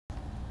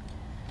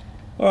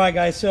All right,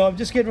 guys, so I'm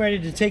just getting ready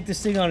to take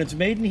this thing on its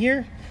maiden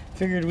here.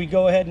 Figured we'd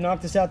go ahead and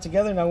knock this out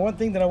together. Now, one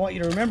thing that I want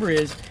you to remember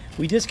is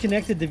we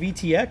disconnected the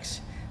VTX.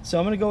 So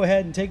I'm going to go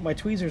ahead and take my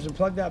tweezers and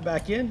plug that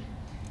back in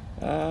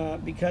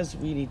because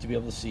we need to be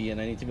able to see,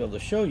 and I need to be able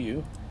to show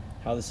you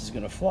how this is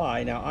going to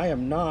fly. Now, I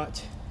am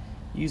not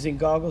using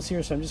goggles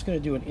here, so I'm just going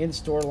to do an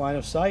in-store line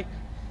of sight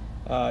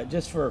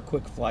just for a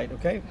quick flight,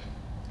 okay?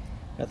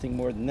 Nothing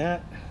more than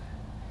that.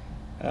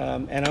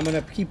 And I'm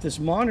going to keep this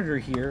monitor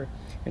here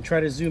and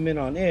try to zoom in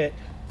on it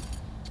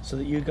so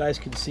that you guys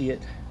can see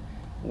it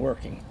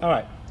working. All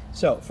right,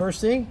 so first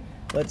thing,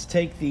 let's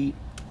take the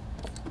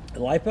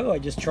LiPo. I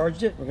just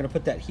charged it. We're going to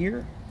put that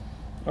here.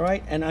 All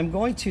right, and I'm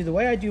going to, the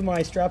way I do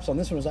my straps on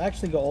this one is I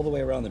actually go all the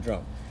way around the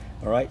drone.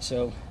 All right,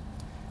 so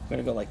I'm going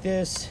to go like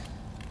this.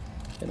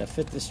 I'm going to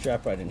fit this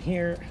strap right in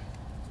here,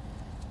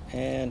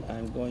 and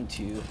I'm going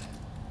to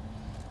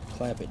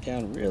clamp it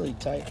down really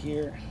tight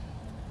here.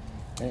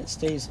 And it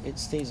stays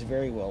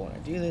very well when I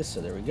do this.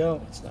 So there we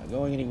go. It's not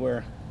going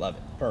anywhere. Love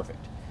it. Perfect.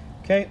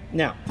 Okay.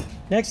 Now,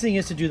 next thing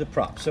is to do the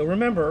prop. So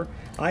remember,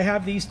 I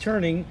have these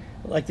turning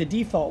like the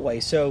default way.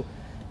 So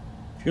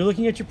if you're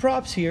looking at your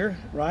props here,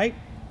 right?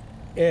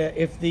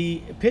 If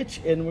the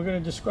pitch, and we're going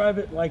to describe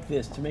it like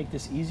this to make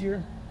this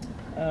easier.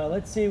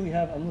 Let's say we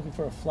have, I'm looking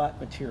for a flat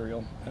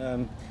material.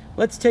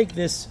 Let's take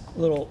this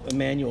little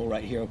manual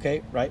right here.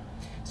 Okay. Right.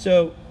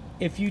 So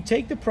if you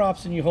take the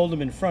props and you hold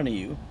them in front of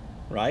you,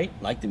 right,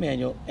 like the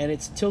manual, and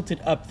it's tilted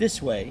up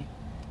this way,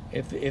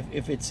 if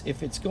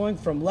it's going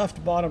from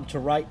left bottom to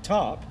right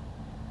top,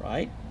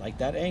 right, like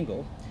that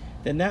angle,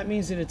 then that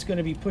means that it's going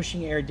to be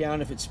pushing air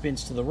down if it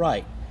spins to the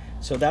right.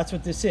 So that's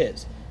what this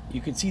is.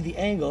 You can see the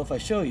angle. If I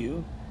show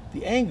you,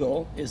 the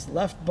angle is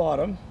left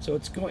bottom, so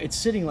it's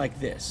sitting like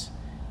this.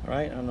 All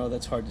right, I don't know,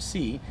 that's hard to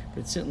see,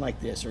 but it's sitting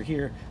like this. Or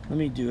here, let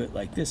me do it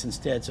like this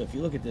instead. So if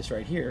you look at this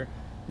right here,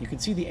 you can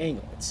see the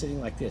angle. It's sitting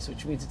like this,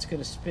 which means it's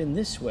going to spin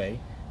this way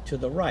to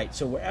the right.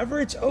 So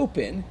wherever it's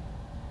open,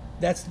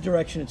 that's the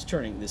direction it's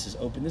turning. This is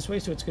open this way,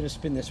 so it's going to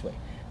spin this way.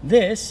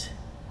 This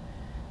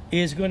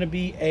is going to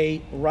be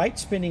a right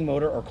spinning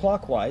motor, or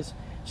clockwise.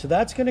 So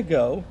that's going to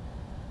go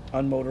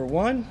on motor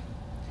 1,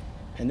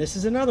 and this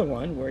is another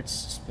one where it's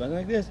spinning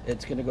like this.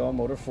 It's going to go on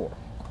motor 4.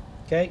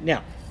 Okay,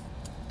 now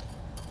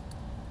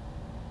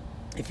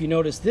if you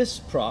notice this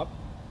prop,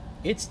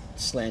 it's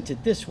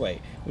slanted this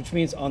way, which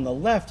means on the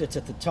left it's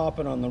at the top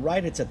and on the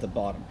right it's at the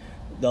bottom.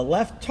 The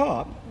left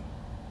top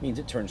means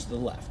it turns to the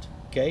left.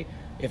 Okay,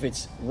 if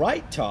it's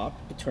right top,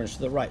 it turns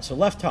to the right. So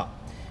left top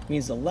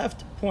means the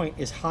left point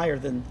is higher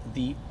than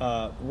the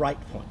right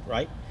point,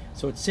 right?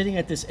 So it's sitting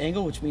at this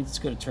angle, which means it's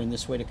going to turn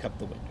this way to cut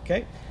the wind.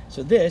 Okay,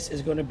 so this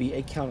is going to be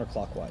a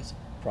counterclockwise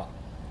prop.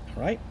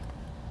 All right,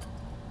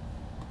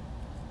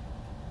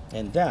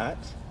 and that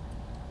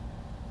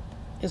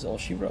is all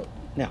she wrote.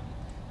 Now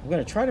I'm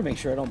going to try to make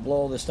sure I don't blow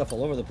all this stuff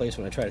all over the place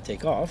when I try to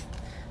take off.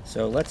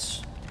 So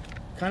let's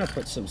kind of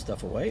put some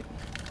stuff away.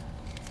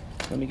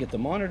 Let me get the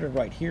monitor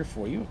right here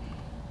for you.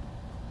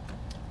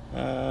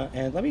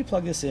 And let me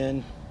plug this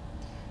in,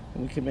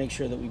 and we can make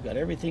sure that we've got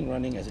everything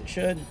running as it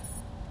should.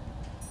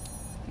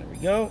 There we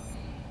go.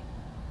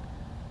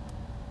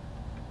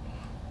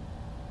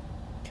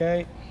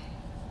 Okay.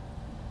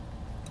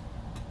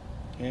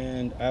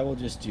 And I will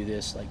just do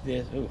this like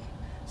this. Ooh,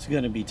 it's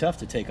going to be tough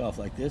to take off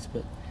like this,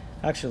 but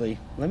actually,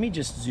 let me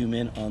just zoom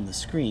in on the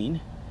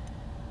screen.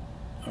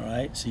 All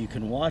right, so you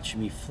can watch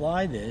me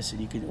fly this,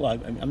 and you can, well,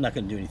 I'm not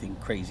going to do anything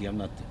crazy. I'm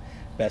not the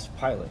best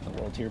pilot in the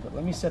world here, but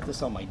let me set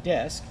this on my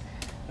desk,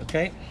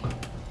 okay?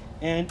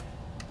 And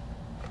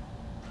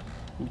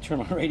let me turn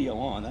my radio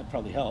on. That'd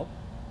probably help.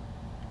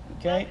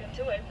 Okay. Welcome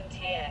to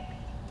OpenTX.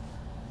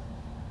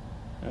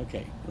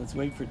 Okay, let's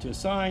wait for it to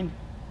assign.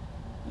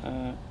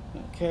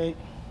 Okay,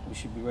 we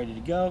should be ready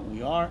to go.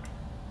 We are.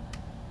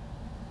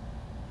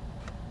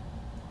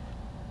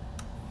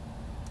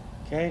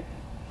 Okay,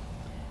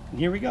 and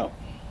here we go.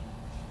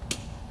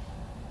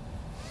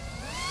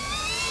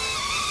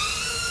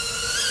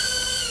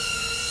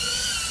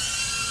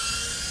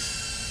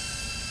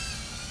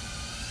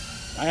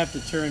 I have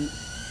to turn,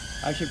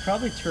 I should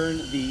probably turn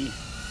the, you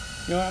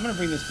know what, I'm going to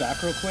bring this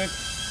back real quick.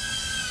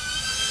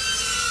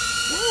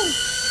 Woo.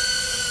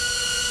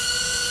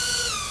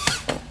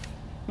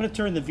 I'm going to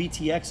turn the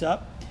VTX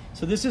up.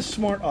 So this is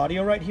smart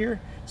audio right here.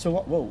 So,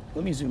 whoa,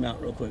 let me zoom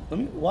out real quick. Let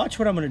me watch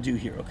what I'm going to do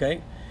here,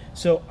 okay?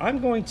 So I'm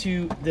going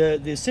to,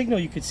 the signal,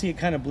 you can see it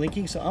kind of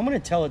blinking, so I'm going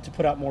to tell it to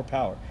put out more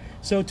power.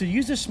 So to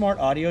use the smart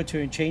audio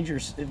to change your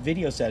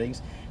video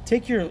settings,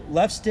 take your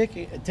left stick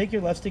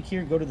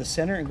here, go to the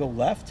center and go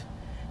left.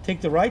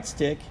 Take the right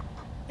stick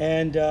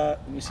and,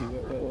 let me see,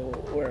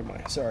 where am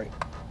I? Sorry.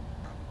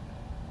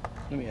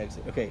 Let me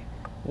exit. Okay,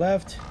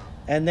 left,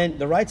 and then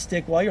the right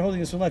stick, while you're holding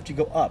this one left, you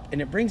go up, and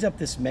it brings up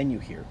this menu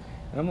here.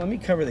 And let me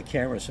cover the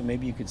camera so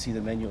maybe you can see the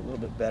menu a little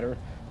bit better.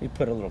 Let me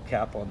put a little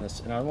cap on this,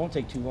 and it won't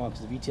take too long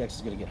because the VTX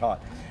is going to get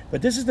hot.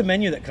 But this is the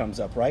menu that comes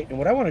up, right? And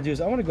what I want to do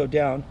is I want to go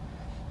down,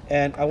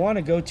 and I want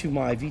to go to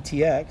my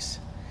VTX,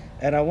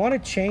 and I want to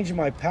change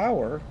my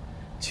power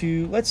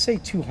to, let's say,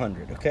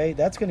 200, okay?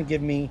 That's going to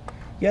give me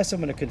Yes,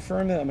 I'm going to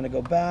confirm it. I'm going to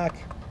go back.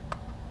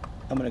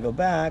 I'm going to go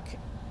back,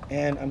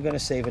 and I'm going to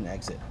save and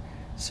exit.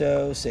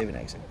 So save and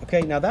exit.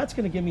 Okay, now that's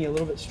going to give me a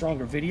little bit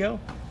stronger video.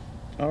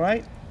 All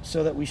right,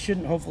 so that we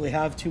shouldn't hopefully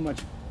have too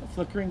much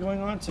flickering going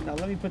on. So now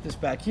let me put this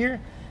back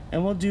here,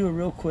 and we'll do a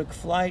real quick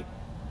flight.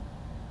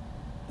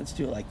 Let's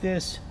do it like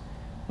this.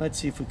 Let's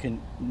see if we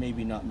can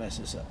maybe not mess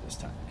this up this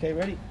time. Okay,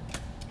 ready?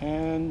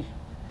 And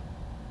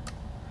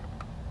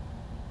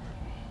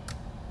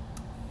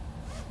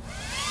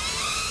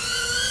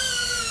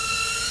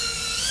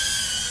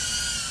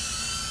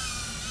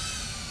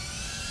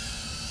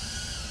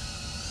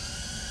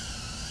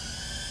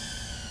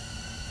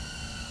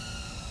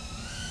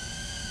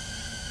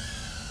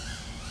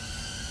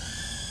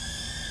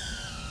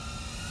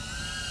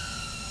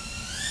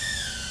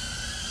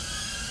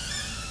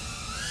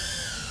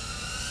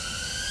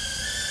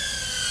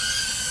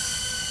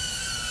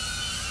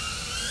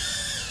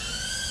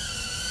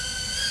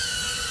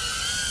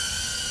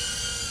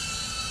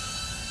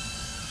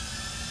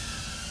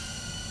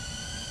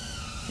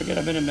forget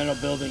I'm in a metal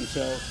building,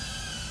 so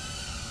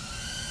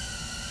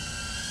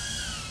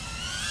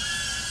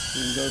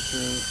we can go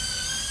through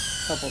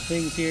a couple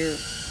things here.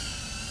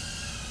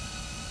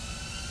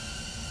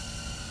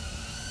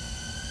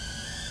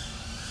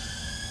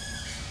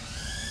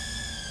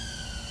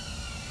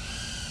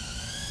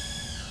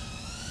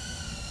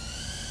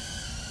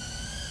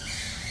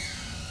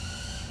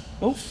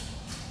 Oh,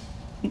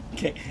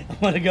 okay. I'm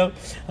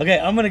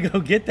gonna go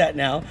get that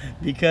now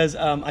because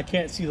I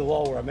can't see the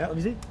wall where I'm at. Let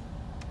me see.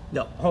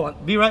 No, hold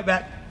on. Be right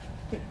back.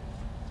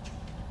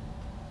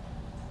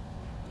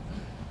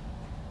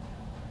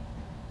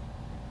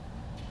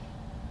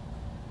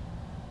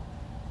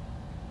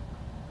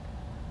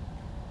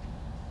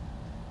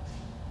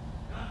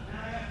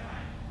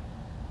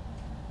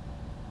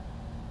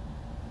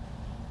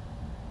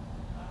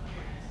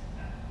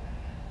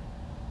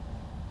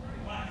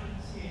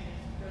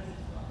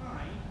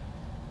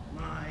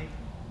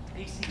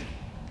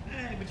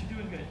 Hey, but you're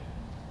doing good.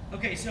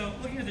 Okay, so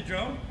looking at the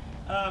drone,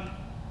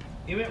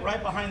 it went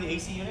right behind the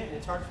AC unit, and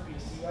it's hard for me to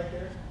see right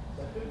there,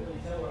 so I couldn't really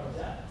tell where I was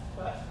at.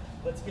 But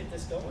let's get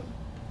this going.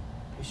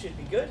 It should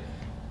be good.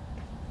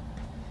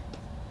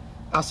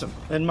 Awesome.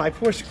 And my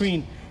poor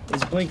screen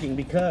is blinking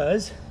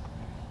because,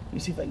 let me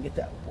see if I can get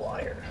that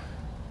wire.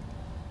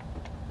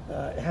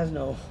 It has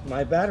no,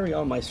 my battery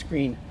on my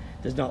screen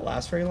does not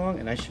last very long,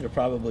 and I should have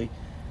probably,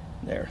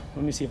 there.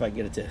 Let me see if I can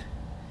get it to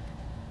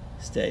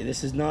stay.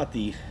 This is not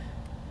the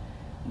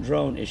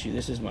drone issue.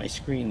 This is my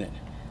screen that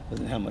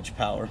doesn't have much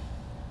power.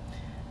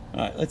 All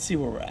right, let's see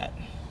where we're at.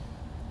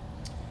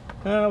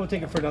 We'll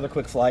take it for another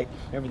quick flight.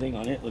 Everything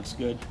on it looks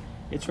good.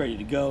 It's ready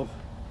to go.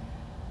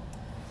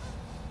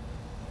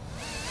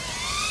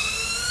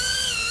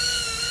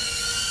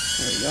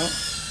 There we go.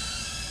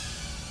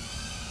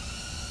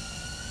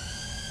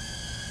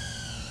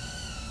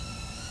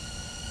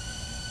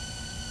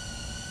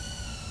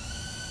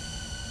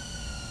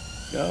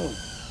 Go.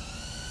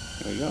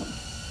 There we go.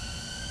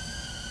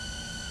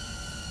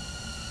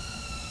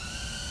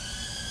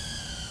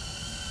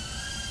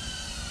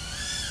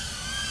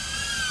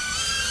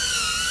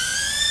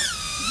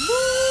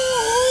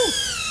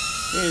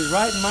 It is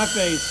right in my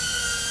face.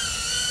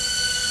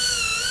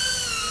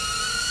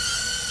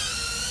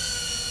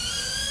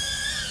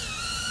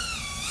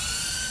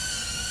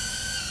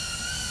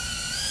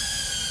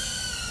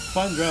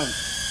 Fun drone. I'm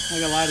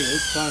not gonna lie to you,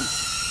 it's fun.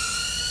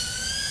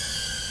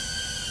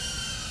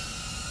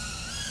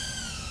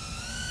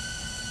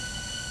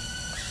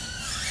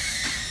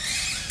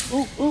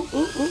 Ooh, ooh,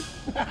 ooh, ooh.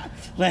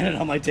 Landed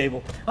on my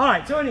table. All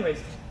right, so anyways,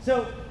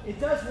 so it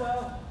does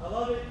well. I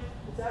love it.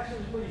 It's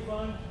actually pretty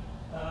fun.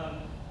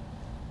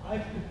 I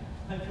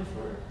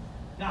prefer,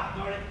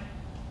 darn it,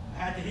 I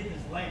had to hit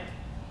this land.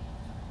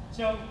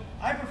 So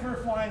I prefer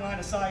flying line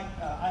of sight.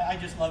 I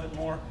just love it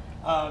more.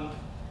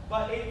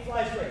 But it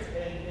flies great,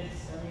 and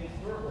it's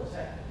durable as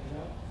heck, you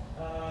know.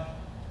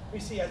 Let me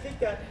see, I think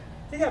that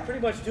pretty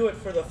much do it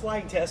for the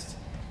flying test.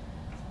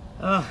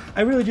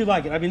 I really do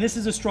like it. I mean, this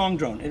is a strong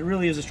drone. It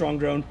really is a strong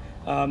drone.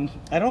 I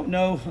don't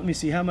know, let me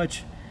see how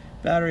much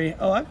battery.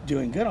 Oh, I'm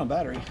doing good on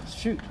battery.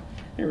 Shoot,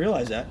 I didn't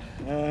realize that.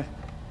 Let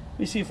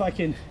me see if I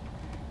can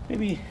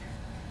maybe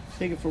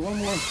take it for one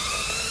more. Let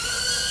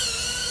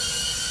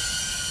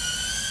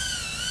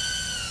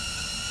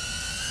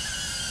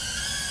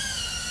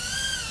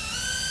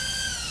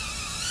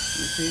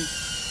me see.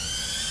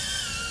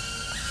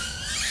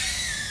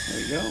 There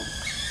we go.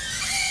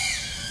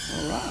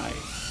 All right.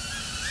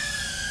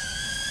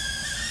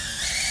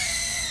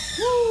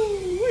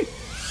 Woo-wee.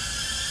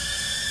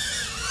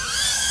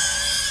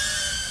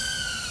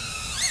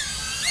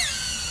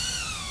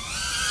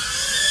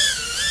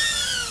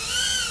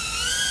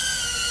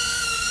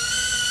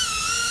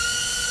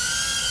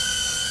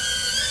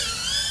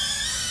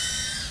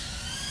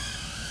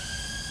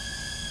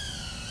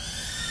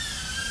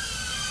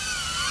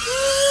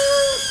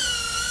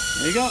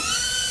 There you go.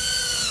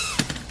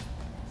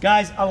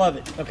 Guys, I love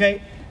it,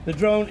 okay? The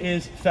drone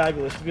is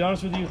fabulous. To be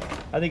honest with you,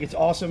 I think it's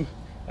awesome.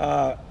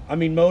 I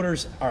mean,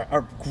 motors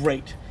are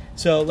great.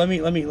 So let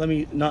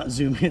me not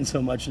zoom in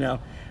so much now.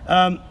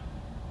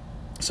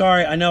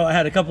 Sorry, I know I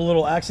had a couple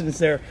little accidents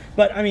there,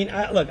 but I mean,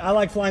 look, I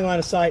like flying line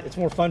of sight. It's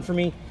more fun for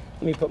me.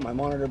 Let me put my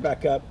monitor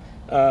back up.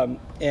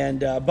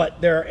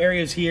 But there are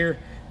areas here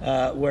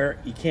where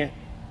you can't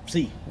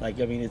see. Like,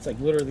 I mean, it's like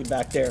literally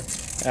back there.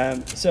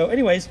 So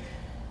anyways,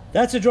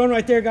 that's a drone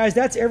right there, guys.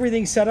 That's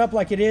everything set up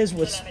like it is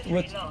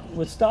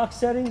with stock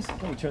settings.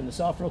 Let me turn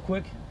this off real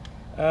quick.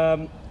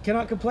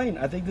 Cannot complain.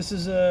 I think this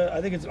is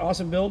I think it's an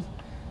awesome build.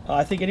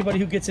 I think anybody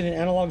who gets it in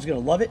analog is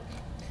going to love it.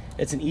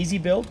 It's an easy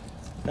build.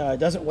 It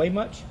doesn't weigh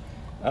much,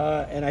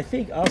 and I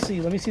think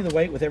let me see the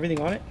weight with everything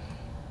on it.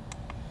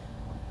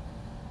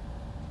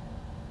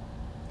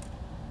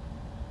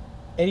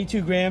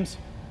 82 grams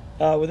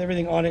with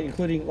everything on it,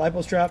 including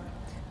lipo strap.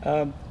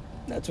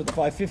 That's with the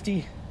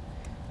 550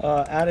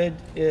 added.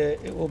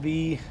 It will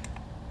be,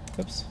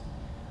 oops,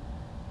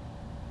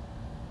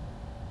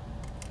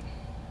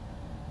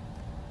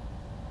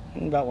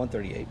 about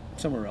 138,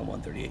 somewhere around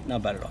 138.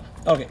 Not bad at all.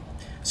 Okay,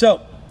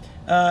 so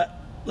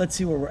let's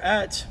see where we're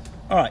at.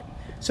 All right.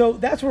 So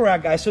that's where we're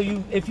at, guys. So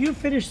if you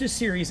finish this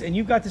series and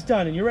you've got this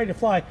done and you're ready to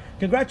fly,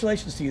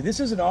 congratulations to you. This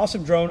is an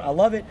awesome drone. I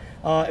love it.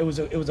 It was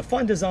a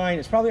fun design.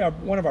 It's probably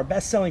one of our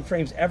best-selling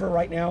frames ever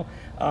right now.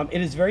 It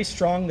is very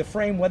strong. The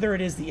frame, whether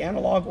it is the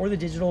analog or the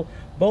digital,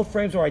 both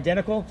frames are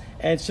identical.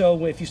 And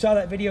so if you saw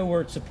that video where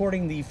it's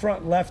supporting the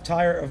front left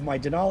tire of my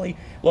Denali,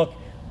 look,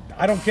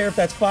 I don't care if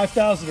that's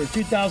 5,000 or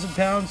 2,000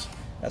 pounds.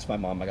 That's my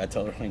mom. I got to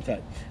tell her like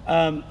that.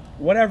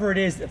 Whatever it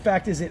is, the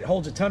fact is it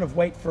holds a ton of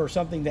weight for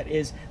something that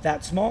is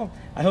that small.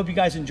 I hope you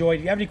guys enjoyed.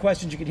 If you have any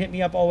questions, you can hit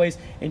me up always.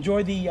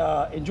 Enjoy the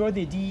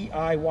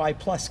DIY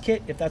Plus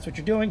kit if that's what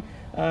you're doing.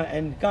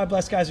 And God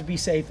bless, guys, and be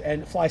safe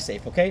and fly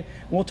safe, okay?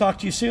 We'll talk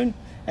to you soon.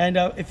 And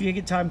if you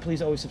get time,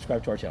 please always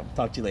subscribe to our channel.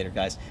 Talk to you later,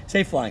 guys.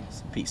 Safe flying.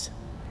 Peace.